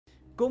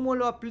¿Cómo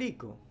lo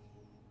aplico?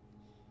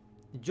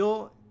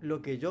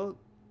 Lo que yo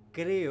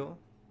creo,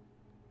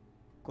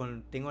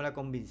 tengo la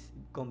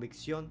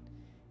convicción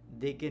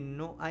de que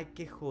no hay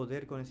que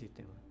joder con el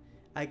sistema.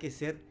 Hay que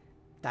ser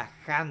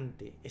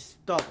tajante.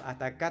 Stop,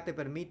 hasta acá te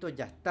permito,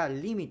 ya está,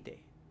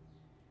 límite.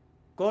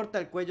 Corta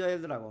el cuello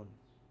del dragón.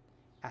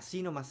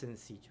 Así nomás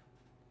sencillo.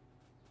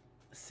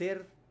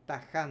 Ser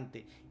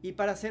tajante. Y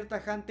para ser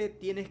tajante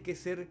tienes que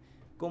ser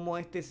como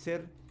este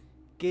ser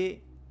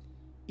que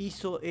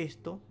hizo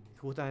esto.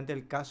 Justamente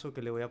el caso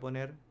que le voy a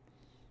poner.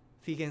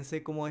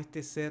 Fíjense cómo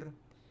este ser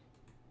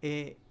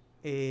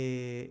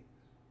eh,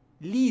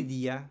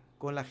 lidia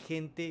con la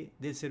gente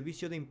del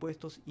Servicio de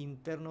Impuestos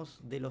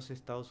Internos de los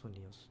Estados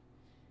Unidos.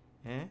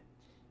 ¿Eh?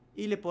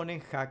 Y le ponen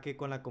jaque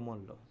con la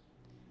Common Law.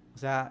 O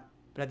sea,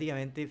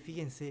 prácticamente,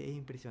 fíjense, es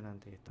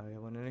impresionante esto. Voy a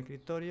poner en el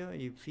escritorio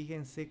y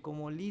fíjense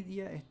cómo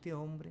lidia este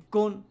hombre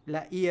con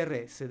la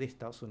IRS de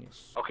Estados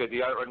Unidos. Okay,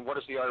 and what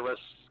is the IRS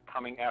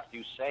coming after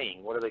you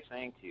saying? What are they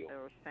saying to you?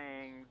 They're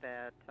saying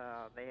that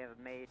they have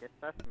made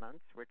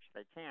assessments, which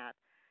they can't,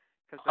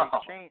 because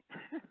they've changed.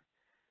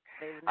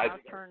 They've now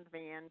turned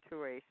me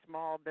into a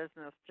small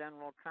business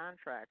general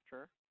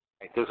contractor.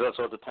 That's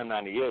what the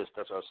 1090 is.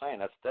 That's what I was saying.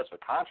 That's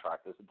for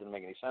contractors. It didn't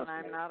make any sense.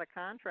 And I'm not a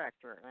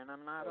contractor, and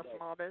I'm not a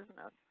small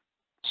business.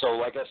 So,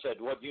 like I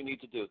said, what you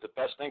need to do, the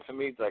best thing for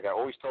me, like I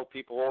always tell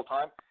people all the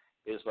time,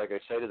 is like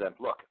I say to them,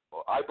 look,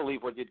 I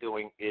believe what you're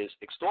doing is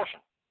extortion.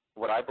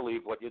 What I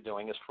believe what you're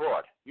doing is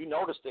fraud. You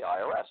notice the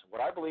IRS.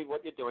 What I believe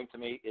what you're doing to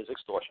me is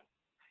extortion.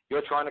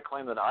 You're trying to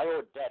claim that I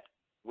owe a debt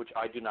which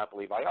I do not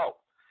believe I owe.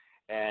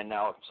 And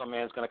now if some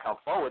man's going to come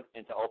forward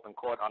into open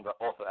court under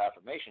oath of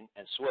affirmation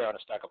and swear on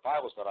a stack of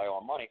Bibles that I owe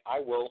money,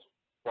 I will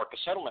work a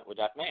settlement with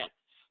that man.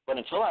 But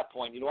until that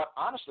point, you know what,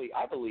 honestly,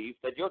 I believe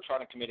that you're trying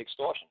to commit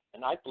extortion.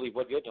 And I believe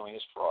what you're doing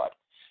is fraud.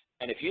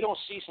 And if you don't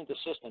cease and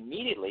desist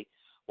immediately,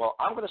 well,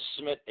 I'm going to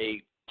submit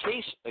a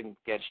case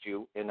against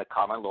you in the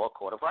common law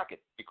court of record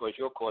because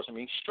you're causing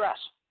me stress.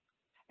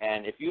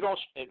 And if you don't,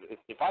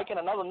 if I get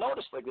another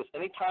notice like this,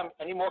 anytime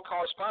any more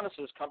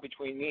correspondences come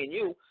between me and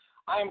you,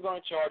 I am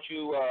going to charge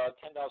you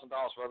 $10,000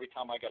 for every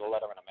time I get a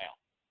letter in the mail.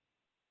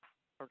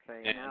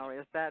 Okay, and now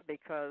is that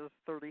because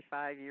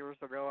 35 years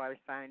ago I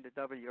signed a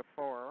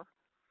W-4?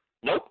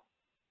 Nope.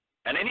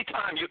 And any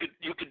time you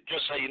could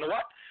just say, you know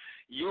what,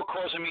 you're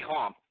causing me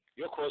harm,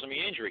 you're causing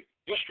me injury,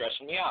 you're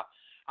stressing me out.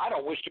 I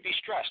don't wish to be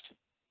stressed.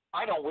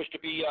 I don't wish to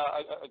be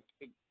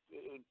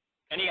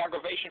any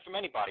aggravation from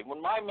anybody. When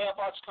my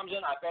mailbox comes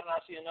in, I better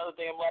not see another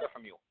damn letter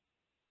from you.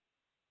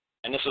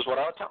 And this is what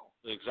I would tell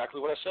them.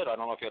 Exactly what I said. I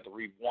don't know if you have to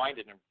rewind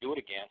it and do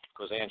it again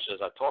because Ann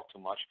says I talk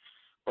too much,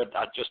 but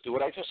I just do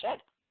what I just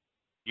said.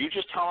 You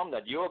just tell them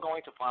that you're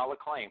going to file a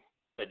claim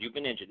that you've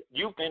been injured.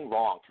 You've been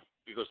wronged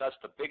because that's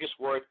the biggest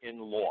word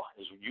in law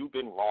is you've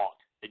been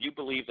wronged. That you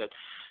believe that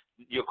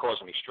you're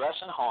causing me stress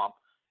and harm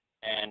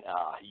and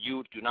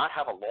you do not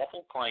have a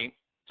lawful claim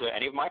to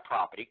any of my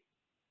property.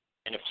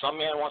 And if some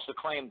man wants to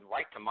claim the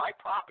right to my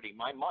property,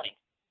 my money,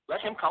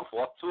 let him come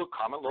forth to a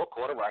common law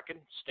court of record,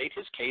 state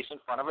his case in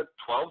front of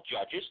 12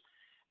 judges,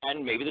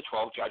 and maybe the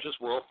 12 judges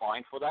will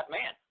find for that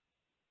man.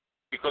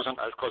 Because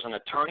an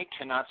attorney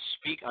cannot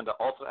speak under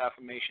oath of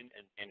affirmation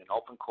in an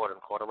open court and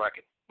court of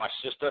record. My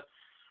sister,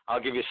 I'll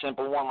give you a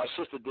simple one. My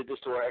sister did this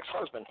to her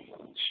ex-husband.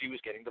 She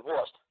was getting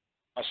divorced.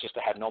 My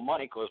sister had no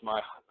money because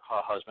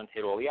her husband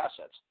hid all the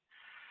assets.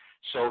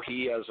 So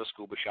he has a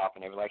scuba shop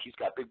and everything. He's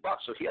got big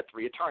bucks. So he had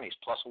 3 attorneys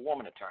plus a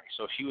woman attorney.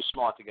 So she was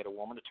smart to get a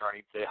woman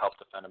attorney to help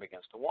defend him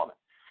against a woman.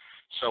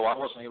 So I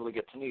wasn't able to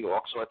get to New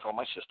York, so I told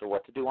my sister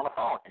what to do on the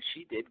phone, and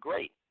she did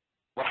great.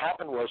 What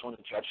happened was when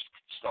the judge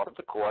started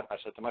the court, I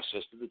said to my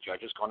sister, the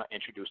judge is going to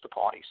introduce the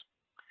parties.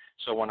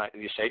 So when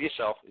you say to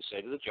yourself, you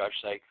say to the judge,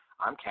 say,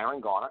 I'm Karen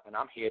Garner, and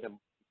I'm here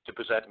to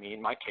present me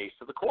and my case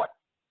to the court.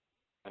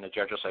 And the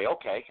judge will say,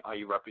 okay, are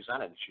you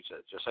represented? And she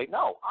said, just say,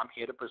 no, I'm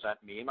here to present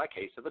me and my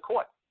case to the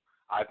court.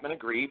 I've been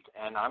aggrieved,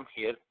 and I'm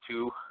here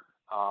to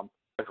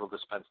will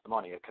dispense the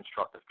money. A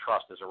constructive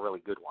trust is a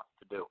really good one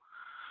to do.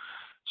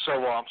 So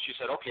she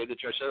said, okay, the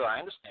judge said, I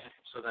understand.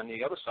 So then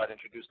the other side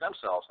introduced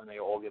themselves, and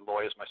all the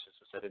lawyers, my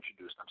sister said,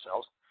 introduced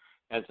themselves.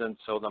 And then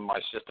my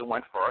sister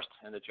went first,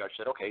 and the judge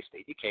said, okay,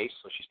 state your case.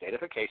 So she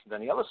stated her case, and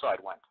then the other side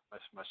went,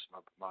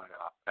 my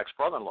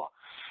ex-brother-in-law.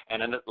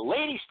 And then the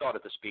lady started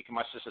to speak, and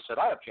my sister said,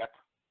 I object.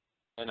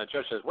 And the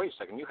judge says, wait a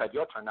second, you had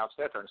your turn, now it's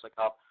their turn. It's like,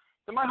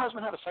 did my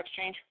husband have a sex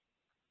change?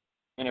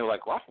 And they were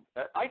like, what?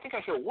 I think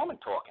I hear a woman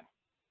talking.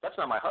 That's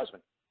not my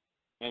husband.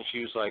 And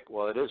she was like,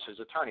 well, it is his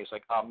attorney. He's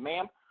like,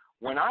 ma'am,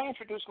 when I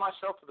introduced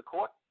myself to the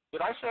court, did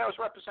I say I was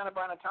represented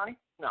by an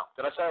attorney? No.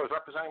 Did I say I was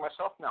representing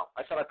myself? No.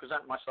 I said I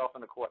presented myself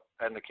in the court,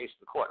 in the case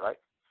of the court, right?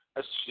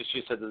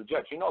 She said to the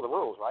judge, you know the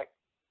rules, right?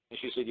 And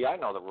she said, yeah,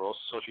 I know the rules.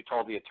 So she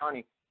told the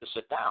attorney to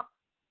sit down.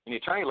 And the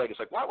attorney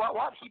lady's like, what?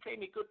 He paid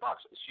me good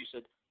bucks. She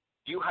said,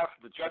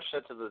 the judge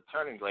said to the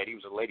attorney lady,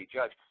 who was a lady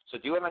judge,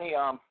 said, do you have any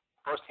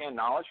firsthand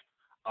knowledge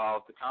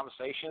of the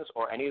conversations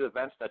or any of the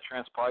events that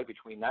transpired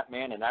between that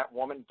man and that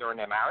woman during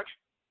their marriage?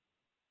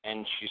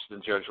 And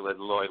the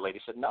lawyer lady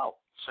said, no.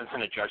 So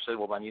then the judge said,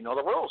 well, then you know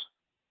the rules.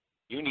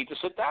 You need to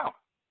sit down.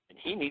 and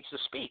he needs to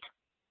speak.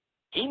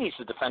 He needs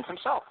to defend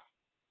himself.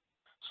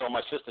 So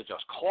my sister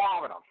just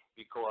clobbered him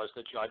because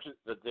the judges,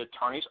 the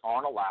attorneys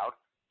aren't allowed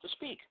to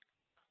speak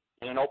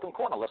in an open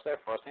court unless they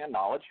have firsthand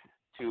knowledge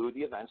to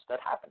the events that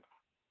happened.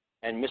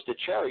 And Mr.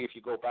 Cherry, if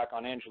you go back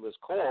on Angela's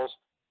calls,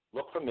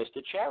 look for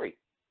Mr. Cherry.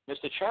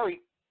 Mr.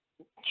 Cherry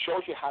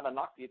shows you how to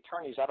knock the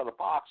attorneys out of the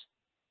box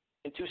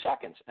in 2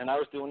 seconds. And I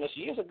was doing this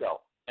years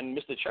ago. And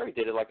Mr. Cherry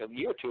did it like a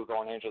year or two ago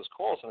on Angela's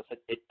calls, and I said,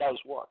 it does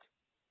work.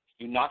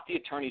 You knock the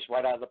attorneys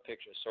right out of the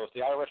picture. So if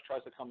the IRS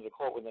tries to come to the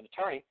court with an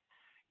attorney,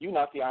 you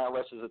knock the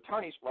IRS's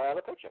attorneys right out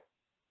of the picture.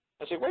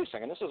 I say, wait a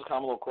second, this is a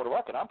common law court of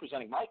record. I'm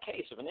presenting my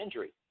case of an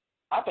injury.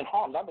 I've been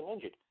harmed, I've been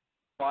injured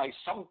by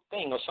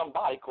something or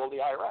somebody called the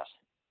IRS.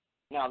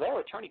 Now, their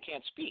attorney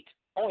can't speak.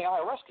 Only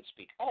IRS could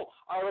speak. Oh,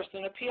 IRS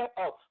didn't appear?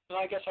 Oh, then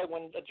I guess I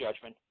win a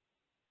judgment.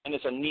 And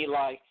it's a nil,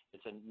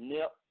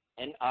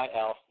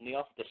 N-I-L,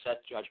 nil dissent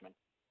judgment.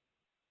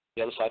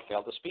 The other side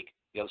failed to speak.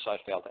 The other side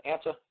failed to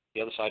answer.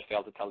 The other side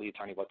failed to tell the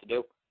attorney what to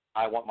do.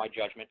 I want my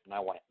judgment, and I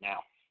want it now.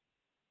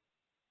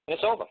 And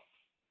it's over.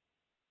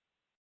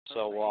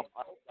 So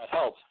I hope that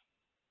helped.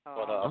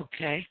 But,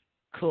 okay,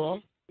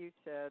 cool. You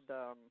said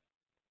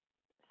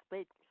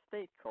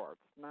state courts.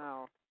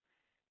 Now,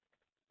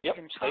 yep,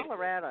 in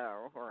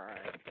Colorado, where I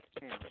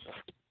am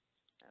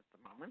at the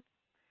moment,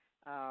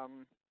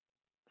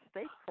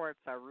 state courts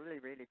are really,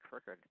 really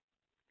crooked.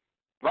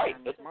 Right.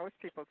 And most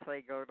people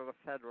say go to the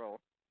federal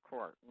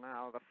court.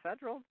 Now, the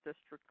federal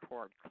district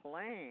court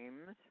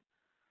claims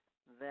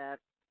that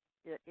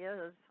it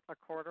is a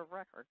court of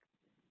record.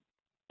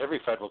 Every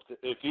federal,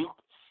 if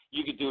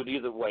you could do it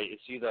either way.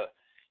 It's either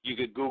you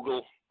could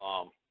Google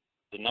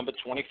the number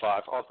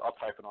 25. I'll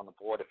type it on the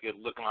board if you're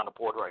looking on the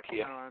board right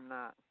here. No, I'm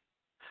not.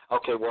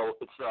 Okay, well,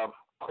 it's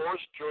Cors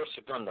Juris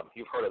Secundum.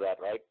 You've heard of that,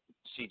 right?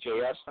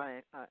 CJS?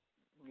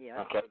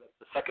 Yeah. Okay, that's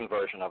the second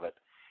version of it.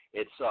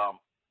 It's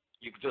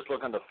you can just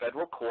look under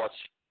Federal Courts,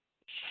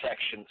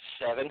 Section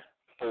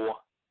 744.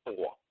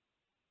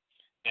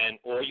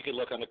 Or you can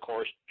look under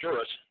Cors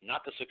Juris,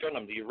 not the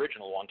Secundum, the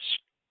original one.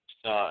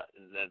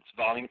 That's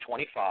volume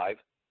 25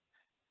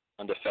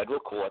 under Federal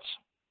Courts,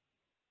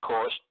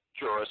 Cors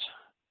Juris,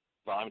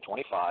 volume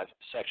 25,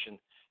 section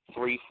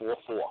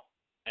 344.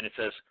 And it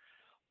says,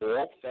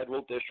 all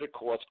federal district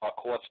courts are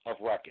courts of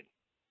record,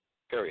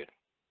 period.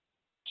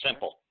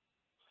 Simple.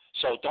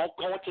 So don't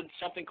go into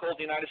something called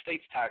the United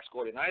States Tax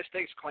Court, the United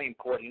States Claim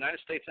Court, the United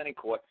States Any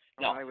Court.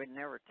 No. I would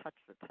never touch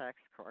the tax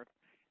court.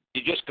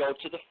 You just go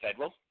to the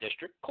federal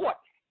district court.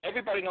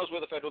 Everybody knows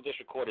where the federal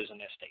district court is in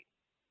their state.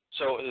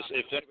 So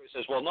if anybody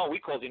says, well, no, we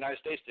call the United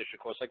States District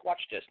Court, it's like,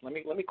 watch this. Let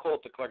me call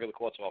it the clerk of the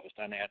court's office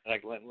down there.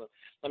 Like, let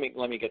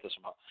me get this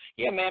out.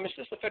 Yeah, ma'am, is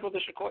this the federal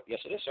district court?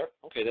 Yes, it is, sir.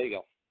 Okay, there you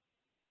go.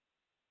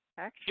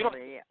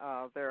 Actually,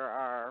 there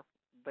are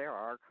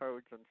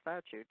codes and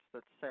statutes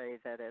that say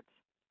that it's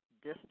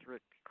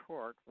district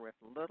court with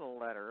little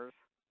letters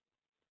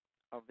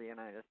of the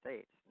United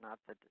States, not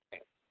that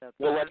the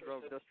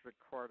federal district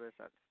court is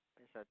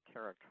a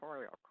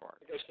territorial court.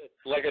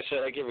 Like I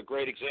said, I gave a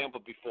great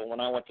example before.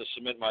 When I went to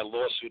submit my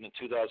lawsuit in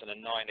 2009,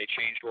 they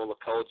changed all the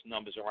codes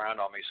numbers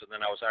around on me. So then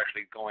I was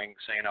actually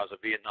saying I was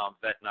a Vietnam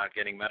vet not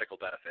getting medical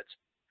benefits.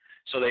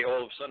 So they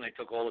all of a sudden they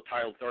took all the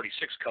Title 36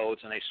 codes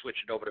and they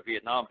switched it over to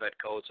Vietnam vet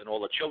codes, and all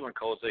the children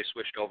codes they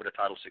switched over to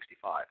Title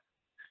 65.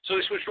 So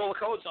they switched all the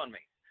codes on me.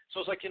 So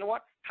I was like, you know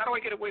what? How do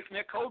I get away from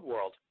their code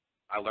world?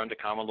 I learned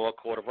the common law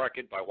court of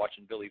record by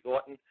watching Billy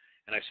Thornton.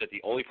 And I said the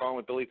only problem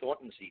with Billy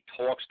Thornton is he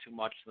talks too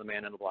much to the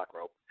man in the black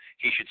robe.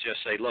 He should just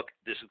say, look,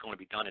 this is going to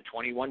be done in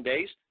 21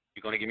 days.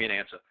 You're going to give me an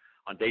answer.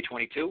 On day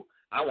 22,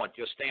 I want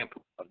your stamp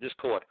of this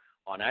court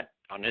on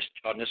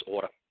this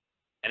order.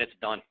 And it's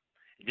done.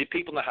 The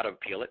people know how to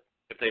appeal it.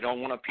 If they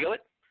don't want to appeal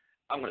it,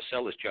 I'm going to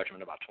sell this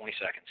judgment in about 20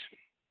 seconds.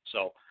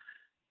 So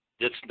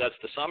that's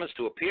the summons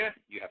to appear.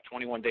 You have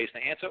 21 days to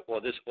answer,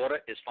 or this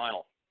order is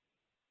final.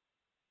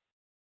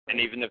 And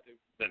even if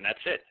then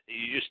that's it.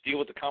 You just deal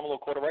with the common law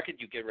court of record.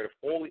 You get rid of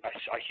all.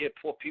 I hear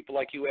poor people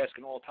like you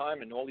asking all the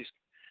time, and all these.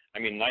 I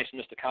mean, nice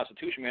Mr.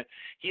 Constitution man.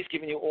 He's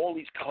giving you all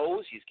these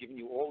codes. He's giving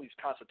you all these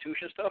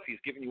Constitution stuff. He's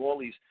giving you all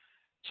these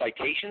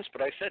citations.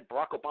 But I said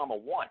Barack Obama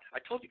won. I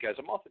told you guys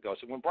a month ago.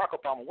 So when Barack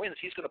Obama wins,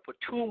 he's going to put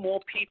 2 more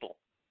people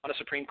on the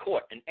Supreme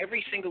Court, and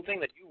every single thing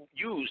that you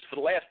used for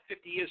the last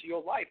 50 years of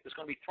your life is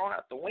going to be thrown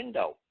out the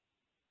window.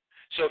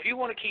 So if you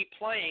want to keep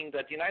playing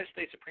that the United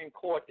States Supreme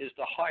Court is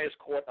the highest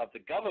court of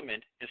the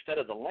government instead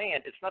of the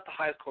land, it's not the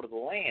highest court of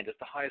the land, it's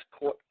the highest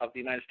court of the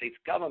United States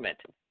government.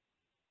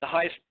 The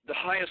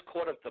highest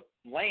court of the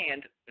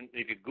land, and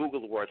if you Google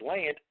the word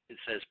land, it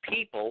says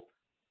people,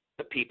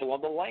 the people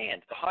of the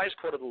land. The highest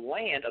court of the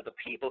land of the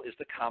people is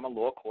the common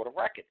law court of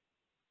record.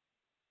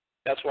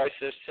 That's why I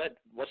said,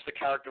 what's the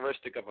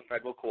characteristic of a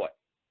federal court?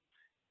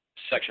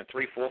 Section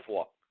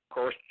 344,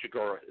 Cors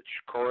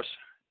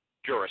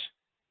Juris,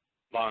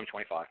 volume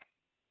 25.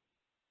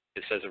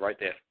 It says it right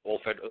there.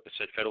 It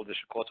said federal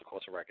district courts are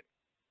courts of record.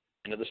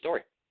 End of the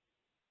story.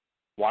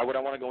 Why would I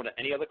want to go into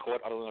any other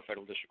court other than a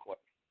federal district court?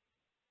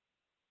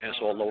 And it's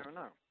all low. I don't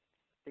know.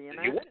 The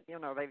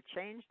they've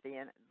changed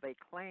they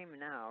claim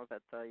now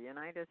that the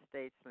United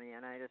States and the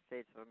United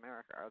States of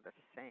America are the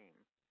same.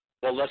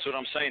 Well, that's what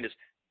I'm saying is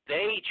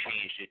they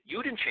changed it.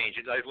 You didn't change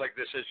it. Like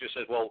this just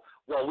says, well,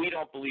 we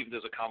don't believe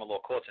there's a common law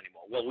courts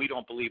anymore. Well, we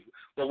don't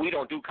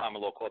do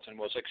common law courts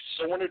anymore. It's like,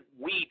 so when did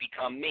we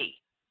become me?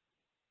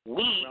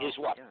 We is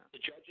what? Yeah. The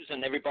judges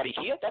and everybody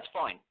here? That's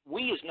fine.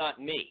 We is not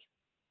me.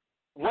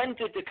 When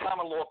did the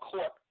common law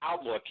court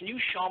outlaw? Can you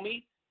show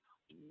me?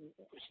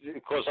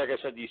 Of course, like I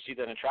said, you see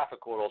that in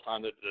traffic court all the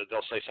time. That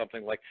they'll say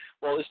something like,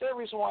 well, is there a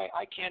reason why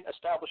I can't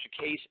establish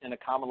a case in a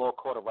common law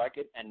court of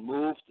record and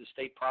move the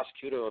state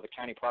prosecutor or the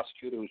county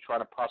prosecutor who's trying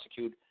to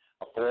prosecute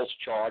a false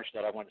charge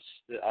that I went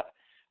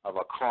of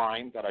a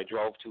crime that I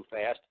drove too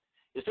fast?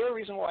 Is there a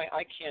reason why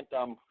I can't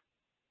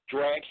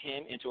drag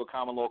him into a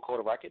common law court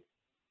of record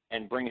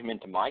and bring him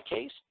into my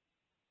case?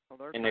 Well,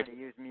 they're trying to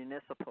use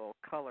municipal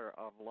color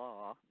of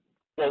law.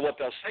 Well, what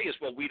they'll say is,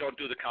 well, we don't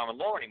do the common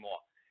law anymore.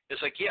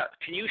 It's like, yeah,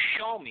 can you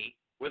show me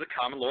where the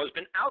common law has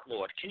been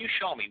outlawed? Can you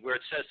show me where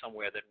it says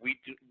somewhere that we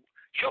do?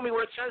 Show me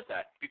where it says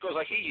that. Because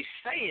I hear you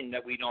saying that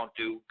we don't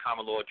do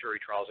common law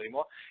jury trials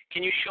anymore.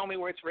 Can you show me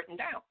where it's written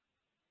down?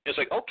 It's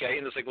like,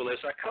 okay. And it's like, well,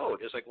 there's that code.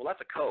 It's like, well,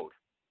 that's a code.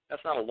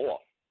 That's not a law.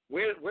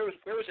 Where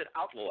is it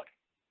outlawed?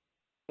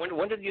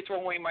 When did you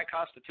throw away my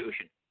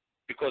Constitution?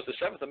 Because the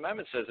Seventh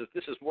Amendment says if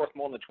this is worth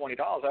more than $20,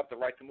 I have the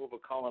right to move a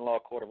common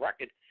law court of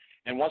record.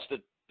 And once the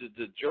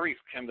jury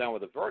comes down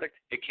with a verdict,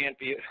 it can't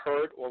be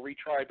heard or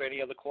retried by any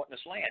other court in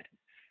this land.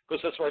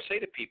 Because that's what I say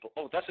to people.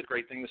 Oh, that's a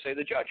great thing to say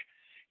to the judge.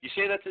 You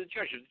say that to the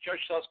judge. If the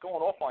judge starts going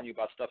off on you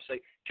about stuff,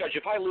 say, Judge,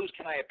 if I lose,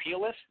 can I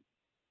appeal this?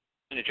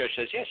 And the judge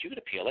says, yes, you can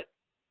appeal it.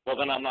 Well,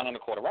 then I'm not on the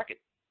court of record.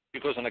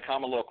 Because in the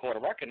common law court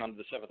of record, under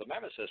the Seventh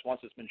Amendment, says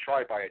once it's been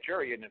tried by a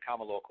jury in the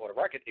common law court of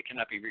record, it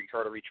cannot be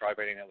heard or retried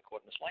by any other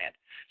court in this land.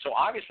 So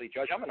obviously,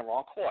 Judge, I'm in the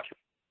wrong court.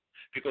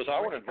 Because I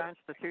want to. Which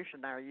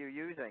Constitution are you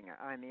using?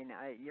 I mean,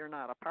 you're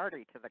not a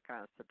party to the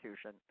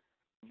Constitution.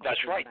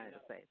 That's right.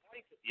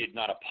 You're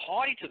not a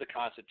party to the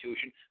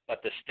Constitution,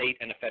 but the state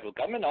and the federal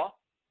government are.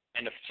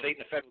 And the state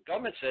and the federal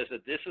government says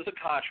that this is a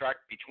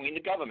contract between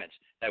the governments,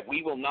 that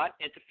we will not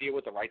interfere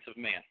with the rights of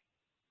man.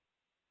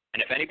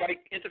 And if anybody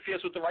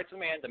interferes with the rights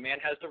of man, the man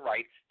has the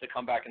right to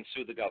come back and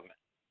sue the government.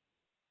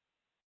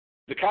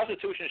 The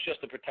Constitution is just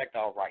to protect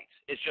our rights.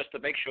 It's just to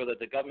make sure that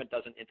the government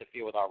doesn't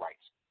interfere with our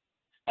rights.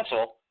 That's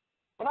all.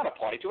 We're not a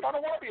party to it. I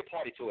don't want to be a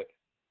party to it.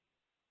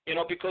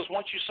 Because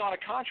once you sign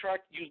a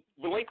contract, you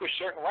relinquish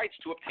certain rights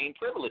to obtain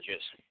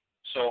privileges.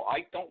 So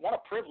I don't want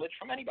a privilege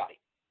from anybody.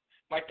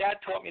 My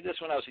dad taught me this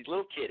when I was a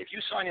little kid. If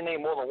you sign your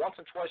name more than once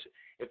and twice,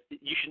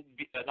 you should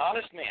be an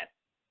honest man.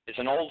 It's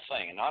an old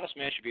saying. An honest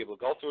man should be able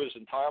to go through his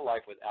entire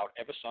life without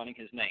ever signing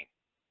his name.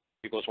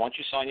 Because once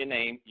you sign your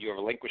name, you're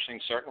relinquishing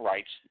certain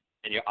rights,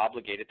 and you're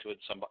obligated to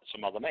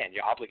some other man.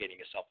 You're obligating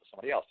yourself to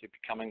somebody else. You're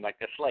becoming like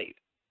their slave.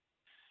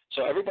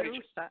 So everybody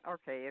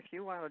okay, if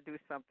you want to do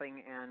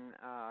something and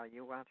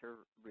you want to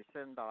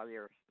rescind all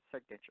your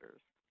signatures,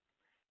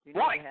 you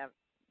need to have,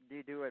 do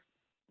you do it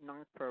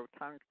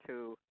non-pro-tunc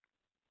to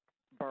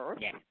birth?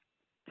 Yeah.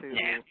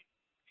 Yeah.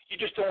 You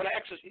just don't want to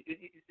access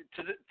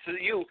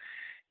you.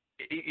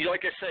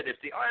 Like I said,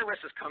 if the IRS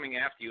is coming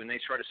after you and they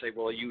try to say,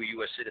 well, are you a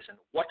U.S. citizen,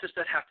 what does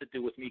that have to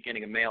do with me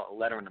getting a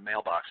letter in the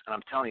mailbox? And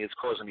I'm telling you, it's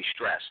causing me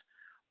stress.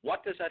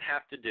 What does that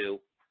have to do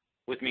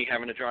with me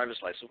having a driver's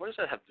license? What does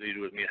that have to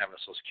do with me having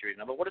a Social Security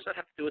number? What does that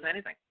have to do with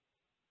anything?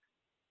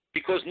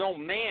 Because no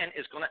man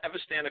is going to ever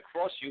stand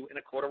across you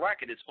in a court of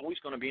record. It's always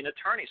going to be an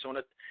attorney. So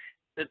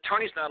the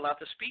attorney's not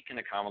allowed to speak in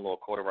a common law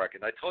court of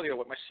record. I told you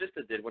what my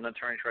sister did when an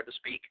attorney tried to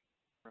speak.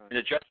 Right. And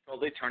the judge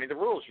told the attorney the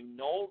rules. You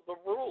know the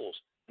rules.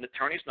 An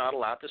attorney's not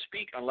allowed to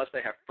speak unless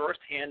they have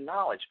first-hand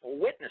knowledge or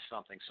witness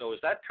something. So is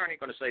that attorney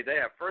going to say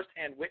they have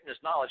first-hand witness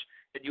knowledge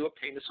that you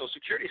obtained a Social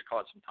Security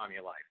card sometime in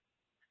your life?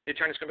 The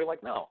attorney's going to be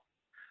like, no.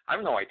 I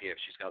have no idea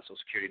if she's got a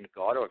Social Security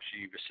card or if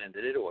she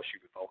rescinded it or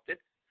she revoked it.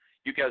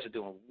 You guys are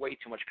doing way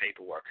too much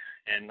paperwork.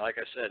 And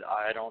like I said,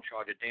 I don't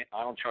charge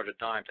a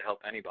dime to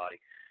help anybody.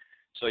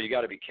 So you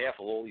got to be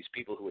careful. All these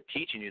people who are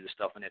teaching you this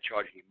stuff and they're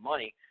charging you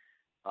money,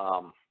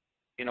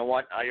 you know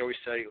what? I always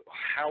say,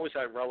 how is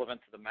that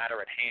relevant to the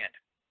matter at hand?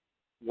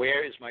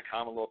 Where is my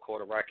common law court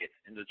of record?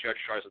 And the judge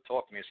tries to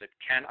talk to me and said,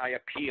 can I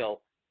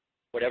appeal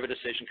whatever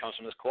decision comes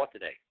from this court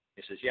today?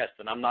 He says, yes,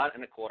 then I'm not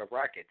in a court of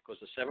record because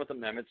the Seventh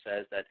Amendment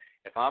says that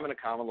if I'm in a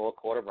common law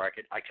court of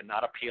record, I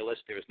cannot appeal this.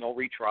 There is no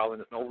retrial and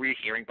there's no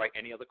rehearing by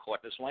any other court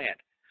in this land.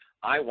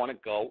 I want to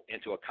go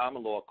into a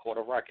common law court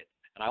of record,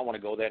 and I want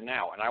to go there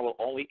now, and I will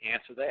only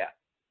answer that.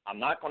 I'm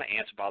not going to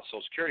answer about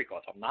Social Security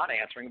cards. I'm not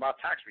answering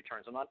about tax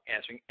returns. I'm not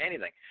answering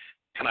anything.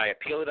 Can I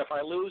appeal it if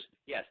I lose?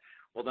 Yes.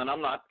 Well, then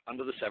I'm not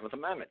under the Seventh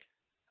Amendment.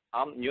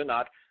 You're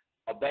not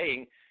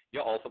obeying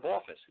your oath of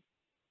office.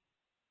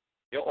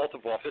 Your oath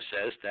of office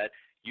says that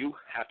you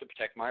have to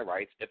protect my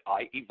rights if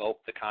I evoke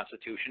the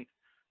Constitution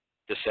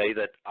to say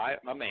that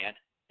I'm a man,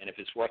 and if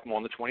it's worth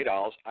more than $20,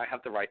 I have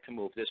the right to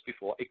move this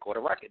before a court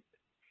of record.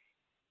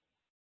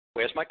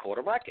 Where's my court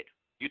of record?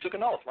 You took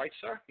an oath, right,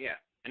 sir? Yeah.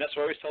 And that's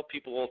what I always tell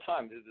people all the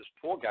time. This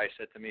poor guy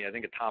said to me, I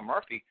think Tom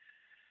Murphy,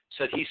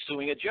 said he's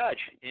suing a judge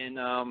in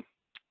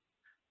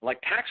like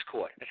tax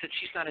court. I said,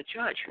 she's not a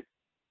judge.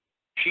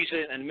 She's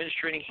an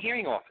administrating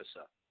hearing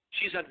officer.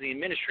 She's under the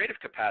administrative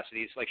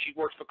capacity. It's like she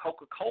works for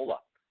Coca-Cola.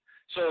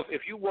 So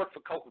if you work for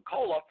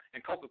Coca-Cola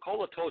and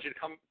Coca-Cola told you to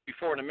come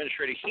before an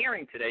administrative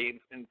hearing today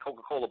in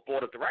Coca-Cola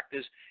board of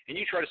directors, and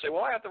you try to say,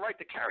 well, I have the right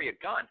to carry a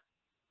gun.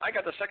 I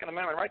got the Second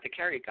Amendment right to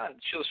carry a gun.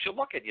 She'll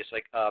look at you. It's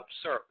like,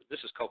 sir, this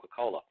is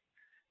Coca-Cola.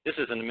 This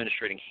is an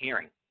administrating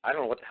hearing. I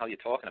don't know what the hell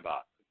you're talking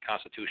about.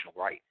 Constitutional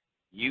right.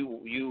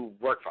 You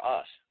work for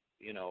us,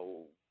 you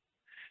know.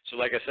 So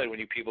like I said, when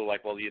you people are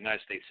like, well, the United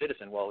States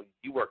citizen, well,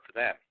 you work for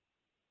them.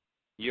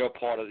 You're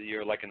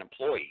like an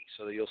employee.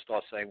 So you'll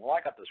start saying, well,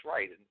 I got this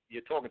right. And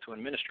you're talking to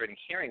an administrating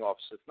hearing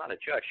officer. It's not a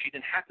judge. She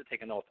didn't have to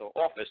take an oath of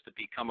office to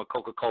become a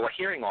Coca-Cola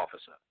hearing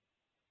officer.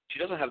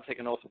 She doesn't have to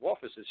take an oath of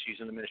office as she's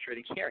an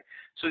administrating hearing.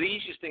 So the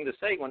easiest thing to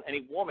say when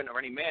any woman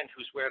or any man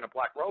who's wearing a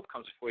black robe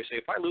comes before you,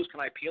 say, if I lose, can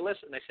I appeal this?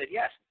 And they said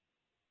yes.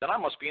 Then I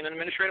must be in an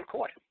administrative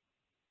court.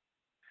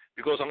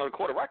 Because under the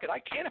court of record,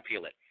 I can't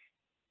appeal it.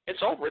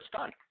 It's over. It's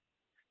done.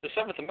 The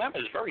Seventh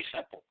Amendment is very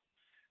simple.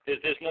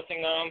 There's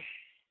nothing,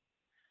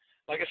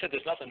 like I said,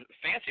 there's nothing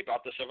fancy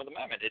about the Seventh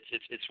Amendment.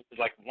 It's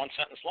like one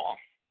sentence long.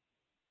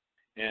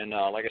 And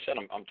like I said,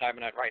 I'm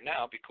typing that right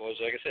now because,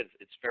 like I said,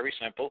 it's very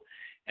simple.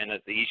 And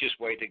the easiest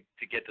way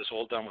to get this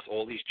all done with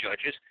all these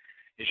judges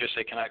is just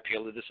say, can I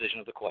appeal the decision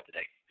of the court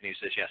today? And he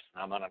says, yes,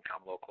 I'm not on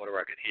common law court of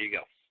record. Here you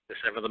go. The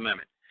Seventh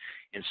Amendment.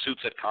 In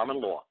suits at common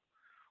law,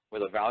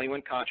 where the value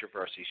in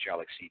controversy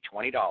shall exceed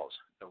 $20,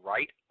 the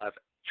right of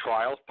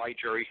trial by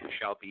jury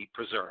shall be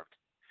preserved,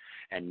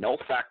 and no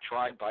fact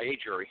tried by a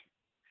jury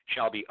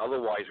shall be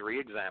otherwise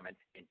re-examined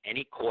in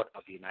any court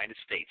of the United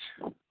States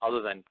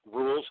other than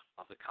rules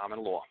of the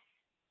common law.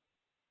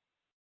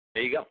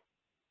 There you go.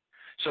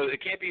 So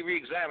it can't be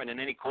re-examined in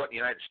any court in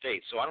the United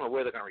States, so I don't know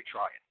where they're going to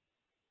retry it.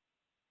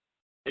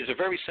 It's a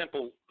very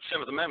simple,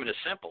 Seventh Amendment is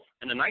simple,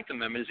 and the Ninth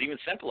Amendment is even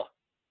simpler.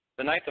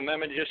 The Ninth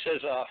Amendment just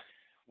says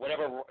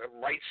whatever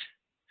rights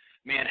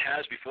man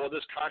has before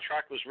this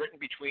contract was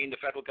written between the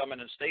federal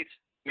government and states,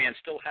 man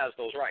still has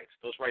those rights.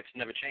 Those rights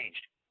never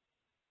changed.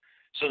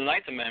 So the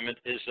Ninth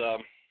Amendment is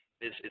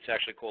it's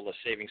actually called a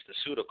savings to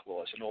suitor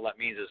clause, and all that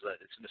means is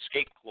that it's an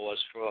escape clause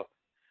for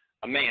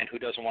a man who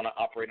doesn't want to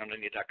operate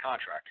underneath that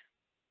contract.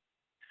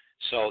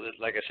 So,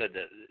 like I said,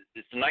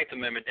 it's the Ninth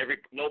Amendment.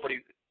 Nobody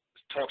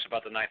talks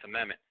about the Ninth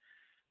Amendment,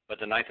 but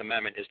the Ninth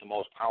Amendment is the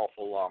most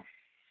powerful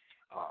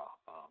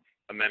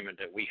amendment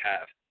that we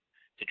have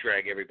to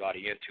drag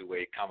everybody into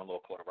a common law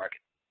court of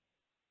record.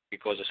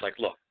 Because it's like,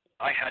 look,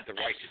 I had the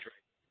right to drag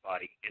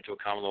everybody into a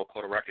common law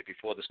court of record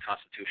before this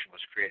Constitution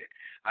was created.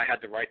 I had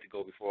the right to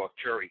go before a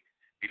jury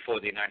before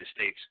the United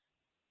States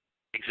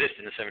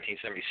existed in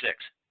 1776.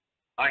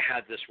 I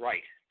had this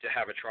right to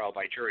have a trial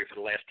by jury for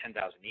the last 10,000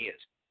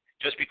 years.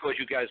 Just because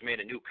you guys made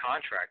a new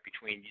contract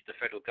between the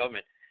federal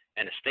government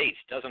and the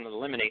states doesn't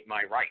eliminate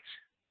my rights,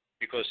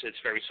 because it's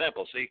very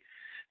simple. See,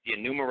 the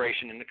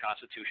enumeration in the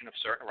Constitution of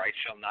certain rights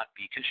shall not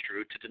be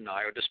construed to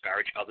deny or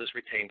disparage others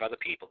retained by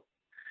the people.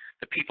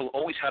 The people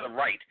always had a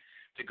right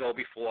to go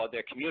before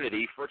their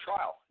community for a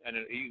trial. And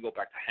you go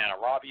back to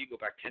Hammurabi, you go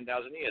back 10,000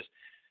 years.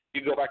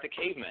 You go back to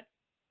cavemen.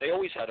 They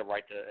always had a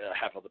right to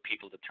have other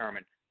people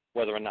determine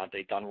whether or not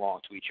they'd done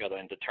wrong to each other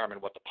and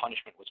determine what the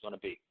punishment was going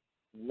to be.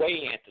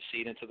 Way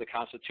antecedent to the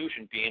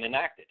Constitution being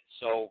enacted.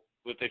 So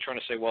what they're trying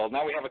to say, well,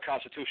 now we have a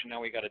Constitution,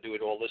 now we got to do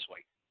it all this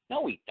way. No,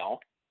 we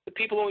don't. The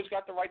people always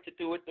got the right to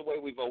do it the way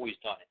we've always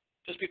done it.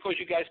 Just because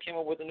you guys came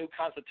up with a new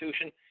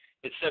Constitution,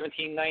 it's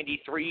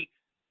 1793,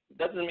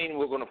 doesn't mean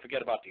we're going to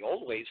forget about the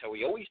old ways, how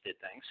we always did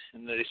things.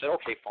 And they said,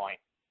 okay, fine.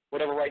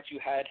 Whatever rights you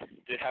had,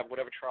 to have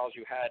whatever trials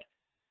you had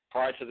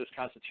prior to this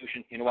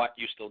Constitution, you know what?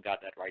 You still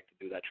got that right to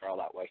do that trial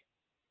that way.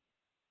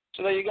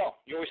 So there you go.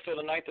 You always throw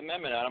the Ninth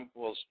Amendment at them.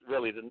 Well, it's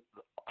really the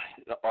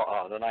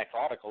Ninth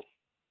Article.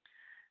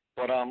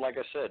 But like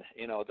I said,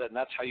 you know,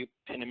 that's how you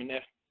pin them in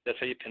there. That's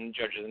how you pin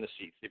judges in the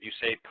seats, if you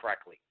say it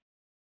correctly.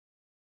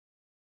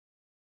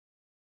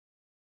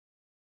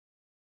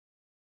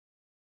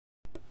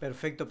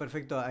 Perfecto,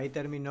 perfecto. Ahí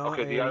terminó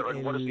Okay,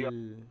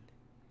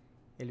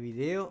 el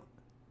video.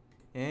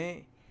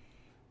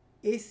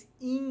 Es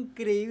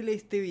increíble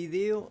este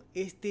video.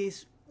 Este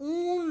es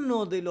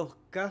uno de los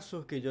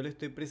casos que yo le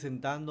estoy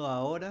presentando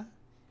ahora.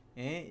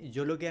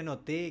 Yo lo que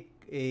anoté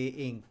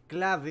en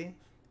clave,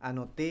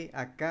 anoté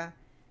acá.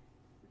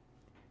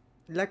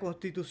 La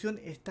Constitución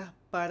está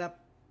para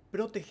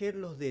proteger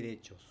los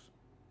derechos.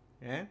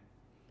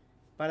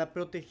 Para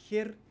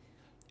proteger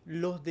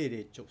los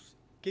derechos.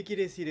 ¿Qué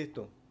quiere decir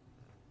esto?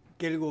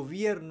 Que el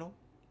gobierno,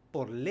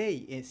 por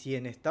ley, si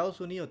en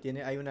Estados Unidos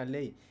hay una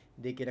ley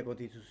de que la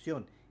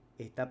Constitución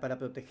está para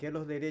proteger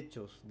los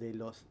derechos de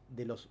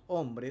los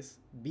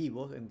hombres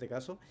vivos, en este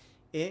caso,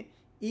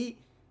 y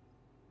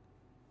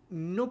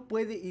no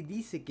puede, y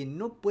dice que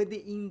no puede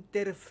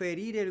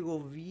interferir el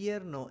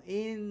gobierno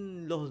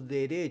en los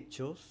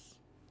derechos.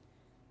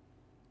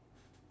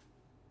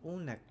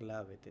 Una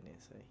clave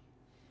tenés ahí.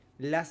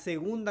 La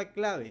segunda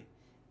clave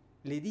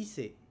le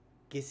dice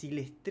que si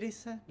le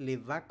estresa le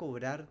va a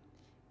cobrar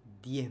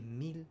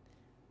 $10.000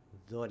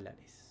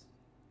 dólares.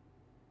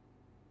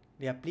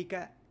 Le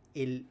aplica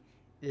el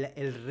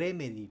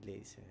remedy, le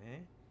dice,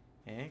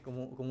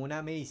 como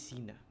una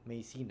medicina,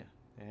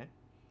 ¿eh?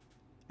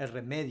 El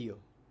remedio.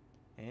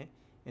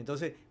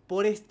 Entonces,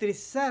 por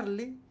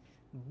estresarle,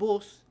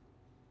 vos,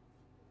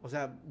 o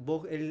sea,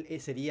 vos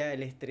sería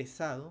el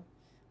estresado,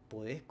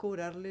 podés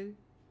cobrarle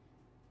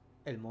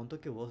el monto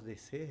que vos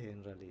desees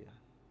en realidad.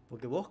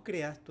 Porque vos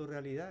creás tu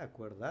realidad,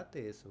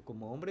 acuérdate de eso.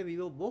 Como hombre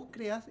vivo, vos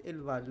creás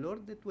el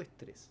valor de tu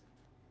estrés.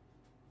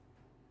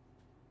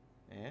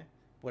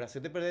 Por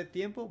hacerte perder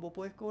tiempo, vos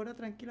podés cobrar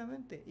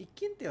tranquilamente. ¿Y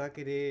quién te va a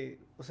querer,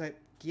 o sea,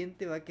 quién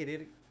te va a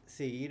querer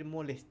seguir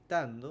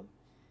molestando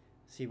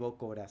si vos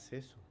cobras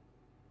eso?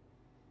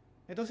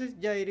 Entonces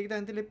ya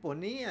directamente le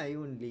pone ahí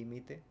un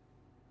límite.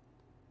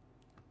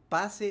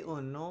 Pase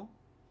o no,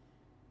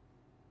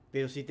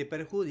 pero si te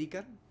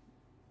perjudican,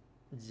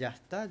 ya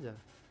está ya.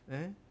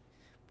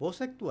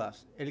 Vos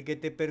actuás. El que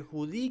te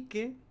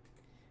perjudique,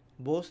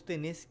 vos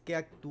tenés que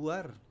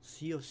actuar,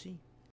 sí o sí.